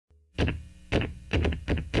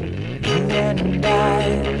and I,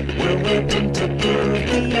 we're waiting to prove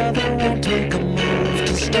the other won't take a move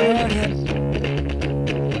to start it.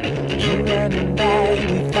 You and I,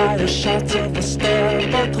 we fire shots of a stare,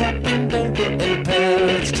 both hoping they will impair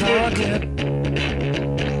its target.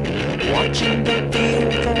 Watching the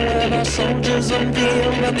field for when our soldiers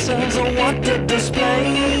unveil themselves a wanted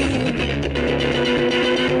display.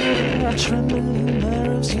 Trembling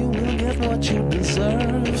nerves, you will get what you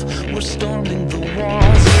deserve. We're storming the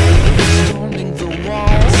walls, storming the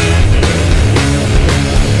walls.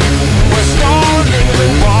 We're storming the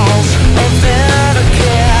walls.